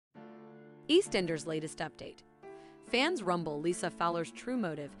EastEnders' latest update. Fans rumble Lisa Fowler's true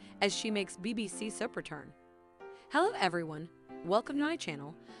motive as she makes BBC soap return. Hello everyone, welcome to my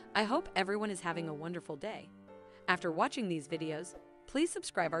channel. I hope everyone is having a wonderful day. After watching these videos, please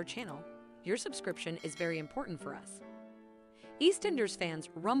subscribe our channel. Your subscription is very important for us. EastEnders fans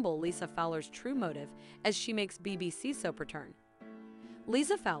rumble Lisa Fowler's true motive as she makes BBC soap return.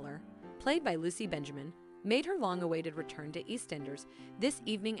 Lisa Fowler, played by Lucy Benjamin, made her long-awaited return to EastEnders this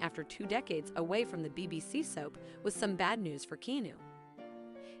evening after 2 decades away from the BBC soap with some bad news for Keanu.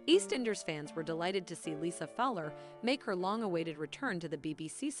 EastEnders fans were delighted to see Lisa Fowler make her long-awaited return to the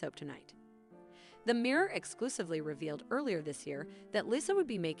BBC soap tonight. The Mirror exclusively revealed earlier this year that Lisa would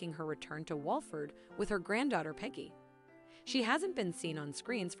be making her return to Walford with her granddaughter Peggy. She hasn't been seen on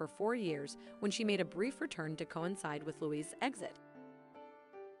screens for 4 years when she made a brief return to coincide with Louise's exit.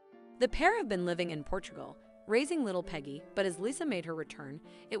 The pair have been living in Portugal, raising little Peggy, but as Lisa made her return,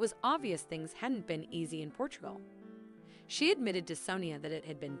 it was obvious things hadn't been easy in Portugal. She admitted to Sonia that it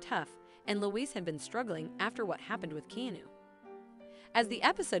had been tough, and Louise had been struggling after what happened with Keanu. As the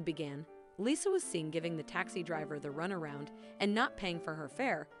episode began, Lisa was seen giving the taxi driver the runaround and not paying for her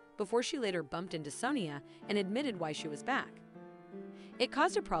fare before she later bumped into Sonia and admitted why she was back. It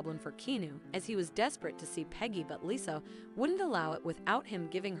caused a problem for Keanu as he was desperate to see Peggy, but Lisa wouldn't allow it without him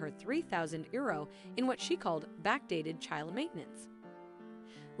giving her €3,000 in what she called backdated child maintenance.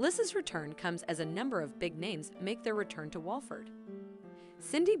 Lisa's return comes as a number of big names make their return to Walford.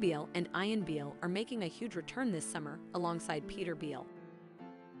 Cindy Beale and Ian Beale are making a huge return this summer alongside Peter Beale.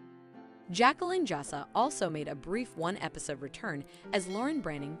 Jacqueline Jossa also made a brief one-episode return as Lauren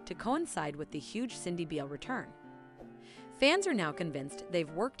Branning to coincide with the huge Cindy Beale return. Fans are now convinced they've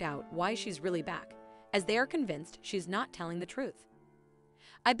worked out why she's really back, as they are convinced she's not telling the truth.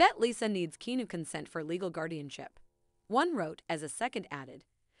 I bet Lisa needs Keanu consent for legal guardianship. One wrote as a second added,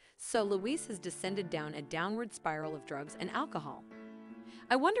 so Louise has descended down a downward spiral of drugs and alcohol.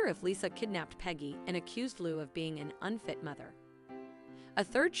 I wonder if Lisa kidnapped Peggy and accused Lou of being an unfit mother. A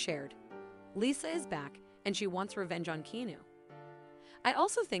third shared, Lisa is back and she wants revenge on Keanu. I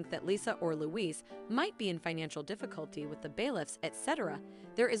also think that Lisa or Louise might be in financial difficulty with the bailiffs, etc.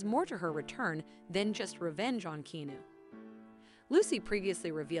 There is more to her return than just revenge on Keanu. Lucy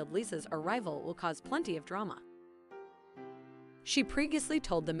previously revealed Lisa's arrival will cause plenty of drama. She previously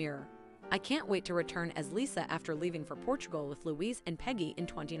told The Mirror, "I can't wait to return as Lisa after leaving for Portugal with Louise and Peggy in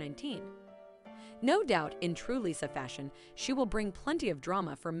 2019. No doubt, in true Lisa fashion, she will bring plenty of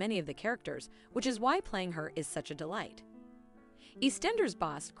drama for many of the characters, which is why playing her is such a delight." EastEnders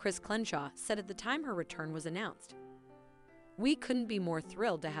boss Chris Crenshaw said at the time her return was announced, "We couldn't be more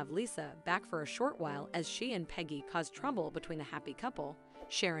thrilled to have Lisa back for a short while as she and Peggy caused trouble between the happy couple,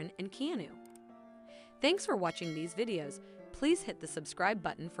 Sharon and Keanu." Thanks for watching these videos. Please hit the subscribe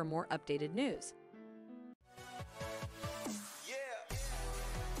button for more updated news.